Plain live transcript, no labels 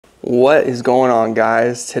What is going on,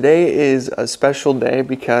 guys? Today is a special day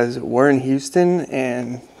because we're in Houston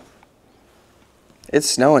and it's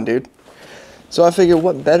snowing, dude. So I figured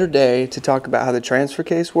what better day to talk about how the transfer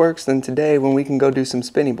case works than today when we can go do some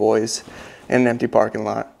spinny boys in an empty parking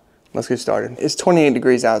lot. Let's get started. It's 28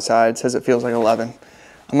 degrees outside. It says it feels like 11.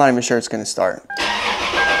 I'm not even sure it's gonna start.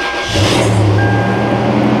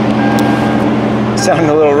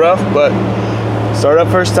 Sounding a little rough, but start up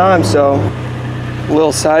first time, so. A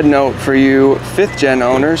little side note for you 5th gen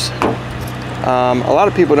owners. A lot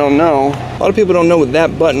of people don't know what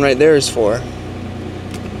that button right there is for.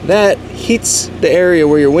 That heats the area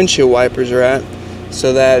where your windshield wipers are at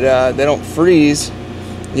so that they don't freeze.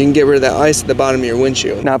 You can get rid of that ice at the bottom of your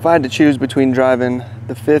windshield. Now, if I had to choose between driving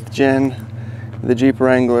the 5th gen, the Jeep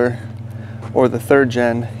Wrangler, or the 3rd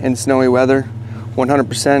gen in snowy weather,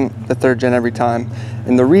 100% the 3rd gen every time.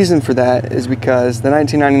 And the reason for that is because the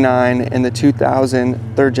 1999 and the 2000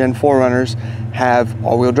 3rd gen 4Runners have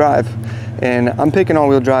all-wheel drive. And I'm picking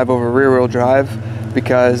all-wheel drive over rear-wheel drive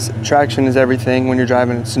because traction is everything when you're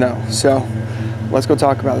driving in snow. So let's go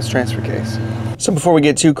talk about this transfer case. So before we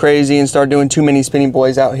get too crazy and start doing too many spinning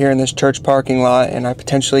boys out here in this church parking lot and I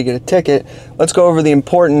potentially get a ticket, let's go over the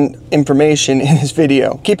important information in this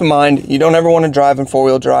video. Keep in mind, you don't ever want to drive in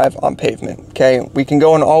 4-wheel drive on pavement, okay? We can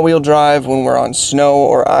go in all-wheel drive when we're on snow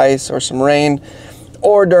or ice or some rain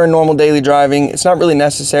or during normal daily driving. It's not really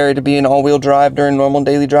necessary to be in all-wheel drive during normal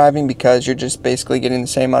daily driving because you're just basically getting the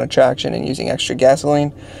same amount of traction and using extra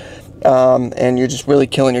gasoline, and you're just really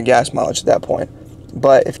killing your gas mileage at that point.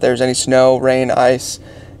 But if there's any snow, rain, ice,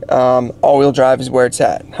 all-wheel drive is where it's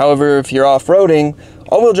at. However, if you're off-roading,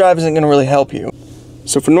 all-wheel drive isn't going to really help you.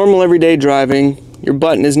 So for normal everyday driving, your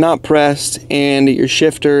button is not pressed and your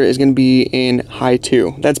shifter is going to be in high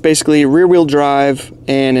 2. That's basically rear-wheel drive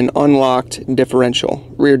and an unlocked differential,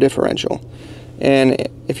 rear differential. And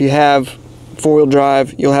if you have 4-wheel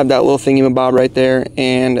drive, you'll have that little thingy-mabob right there,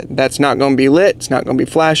 and that's not going to be lit, it's not going to be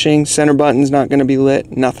flashing, center button's not going to be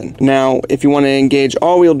lit, nothing. Now, if you want to engage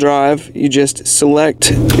all-wheel drive, you just select.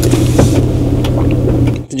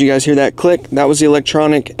 Did you guys hear that click? That was the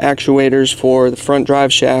electronic actuators for the front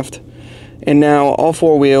drive shaft. And now all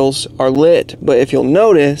 4 wheels are lit, but if you'll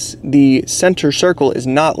notice, the center circle is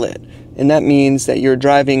not lit. And that means that you're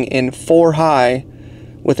driving in 4 high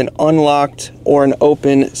with an unlocked or an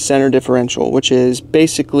open center differential, which is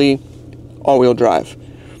basically all-wheel drive.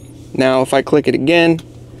 Now, if I click it again,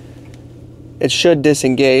 it should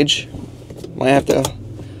disengage. Might have to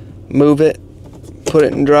move it, put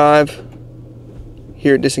it in drive.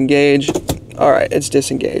 Here, disengage. All right, it's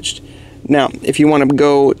disengaged. Now, if you want to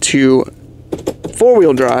go to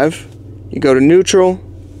 4-wheel drive, you go to neutral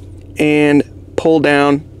and pull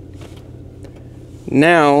down.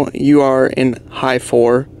 Now you are in high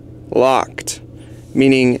 4 locked,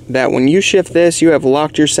 meaning that when you shift this, you have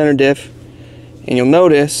locked your center diff, and you'll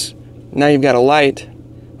notice now you've got a light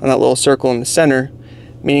on that little circle in the center,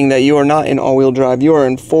 meaning that you are not in all-wheel drive, you are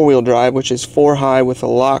in 4-wheel drive, which is 4 high with a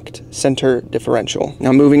locked center differential.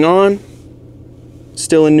 Now moving on,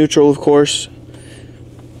 still in neutral, of course.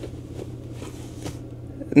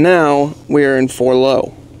 Now we are in 4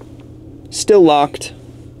 low, still locked.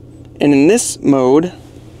 And in this mode,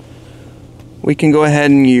 we can go ahead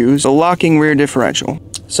and use a locking rear differential.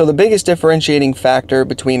 So the biggest differentiating factor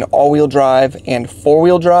between all-wheel drive and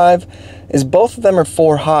 4-wheel drive is both of them are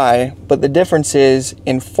 4 high, but the difference is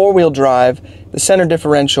in 4-wheel drive, the center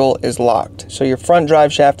differential is locked. So your front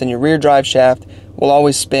drive shaft and your rear drive shaft will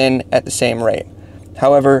always spin at the same rate.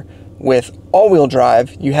 However, with all-wheel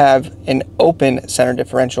drive, you have an open center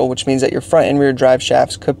differential, which means that your front and rear drive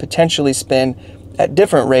shafts could potentially spin at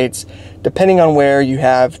different rates depending on where you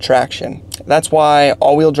have traction. That's why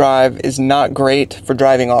all-wheel drive is not great for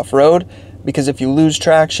driving off-road, because if you lose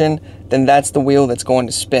traction, then that's the wheel that's going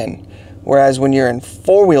to spin. Whereas when you're in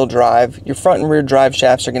 4-wheel drive, your front and rear drive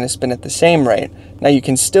shafts are going to spin at the same rate. Now you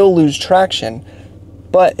can still lose traction,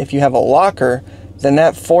 but if you have a locker, then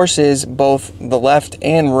that forces both the left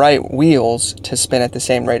and right wheels to spin at the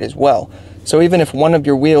same rate as well. So even if one of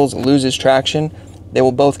your wheels loses traction, they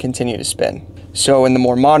will both continue to spin. So in the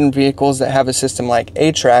more modern vehicles that have a system like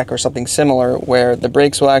A-Track or something similar, where the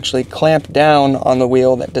brakes will actually clamp down on the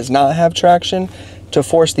wheel that does not have traction to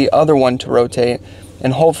force the other one to rotate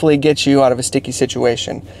and hopefully get you out of a sticky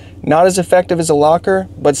situation. Not as effective as a locker,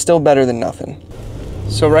 but still better than nothing.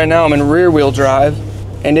 So right now I'm in rear wheel drive,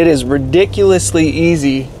 and it is ridiculously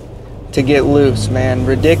easy to get loose, man.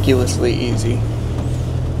 Ridiculously easy.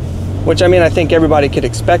 Which, I mean, I think everybody could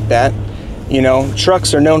expect that. You know,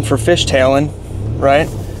 trucks are known for fishtailing, right?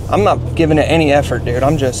 I'm not giving it any effort, dude.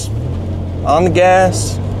 I'm just on the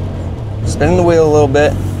gas, spinning the wheel a little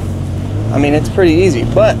bit, I mean, it's pretty easy,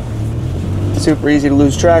 but super easy to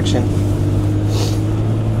lose traction.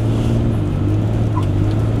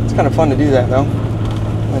 It's kind of fun to do that though.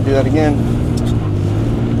 I'm gonna do that again.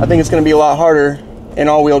 I think it's gonna be a lot harder in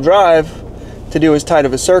all-wheel drive to do as tight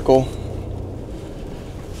of a circle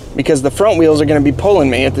because the front wheels are gonna be pulling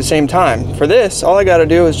me at the same time. For this, all I gotta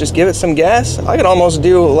do is just give it some gas. I can almost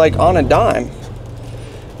do like on a dime.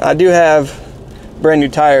 I do have brand new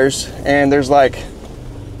tires and there's like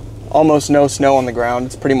almost no snow on the ground.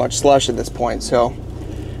 It's pretty much slush at this point, so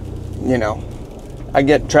you know, I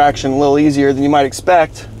get traction a little easier than you might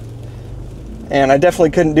expect. And I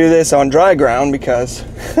definitely couldn't do this on dry ground because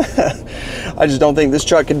I just don't think this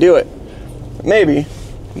truck could do it. Maybe,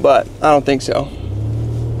 but I don't think so.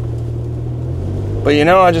 But you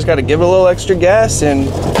know, I just got to give it a little extra gas. And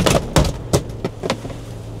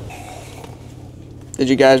did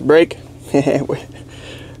you guys brake?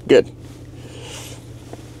 Good.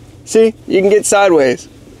 See, you can get sideways.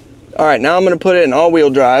 All right, now I'm going to put it in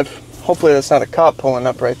all-wheel drive. Hopefully that's not a cop pulling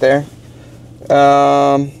up right there.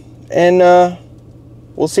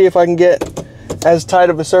 We'll see if I can get as tight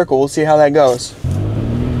of a circle. We'll see how that goes.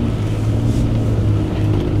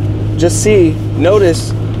 Just see,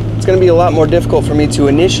 notice, it's going to be a lot more difficult for me to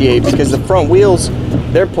initiate because the front wheels,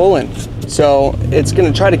 they're pulling. So it's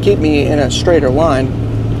going to try to keep me in a straighter line,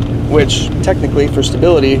 which technically for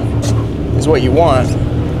stability is what you want.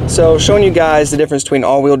 So showing you guys the difference between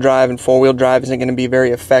all-wheel drive and four-wheel drive isn't going to be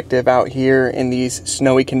very effective out here in these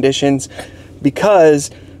snowy conditions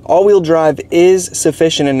because all-wheel drive is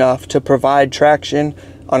sufficient enough to provide traction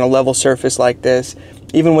on a level surface like this,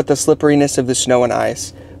 even with the slipperiness of the snow and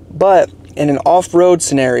ice. But in an off-road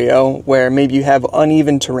scenario where maybe you have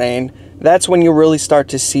uneven terrain, that's when you really start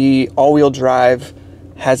to see all-wheel drive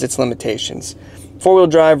has its limitations. Four-wheel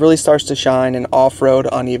drive really starts to shine in off-road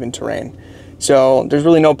uneven terrain. So there's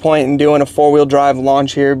really no point in doing a four-wheel drive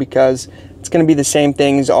launch here because it's going to be the same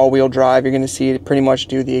thing as all-wheel drive. You're going to see it pretty much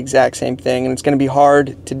do the exact same thing, and it's going to be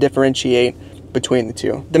hard to differentiate between the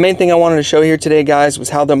two. The main thing I wanted to show here today, guys, was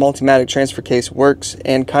how the Multimatic transfer case works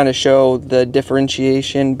and kind of show the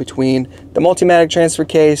differentiation between the Multimatic transfer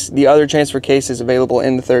case, the other transfer cases available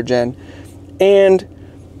in the 3rd gen, and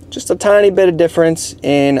just a tiny bit of difference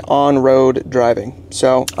in on-road driving.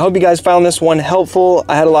 So I hope you guys found this one helpful.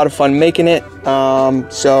 I had a lot of fun making it.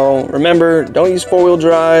 So remember, don't use four-wheel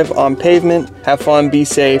drive on pavement. Have fun, be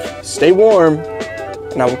safe, stay warm,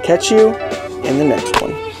 and I will catch you in the next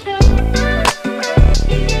one.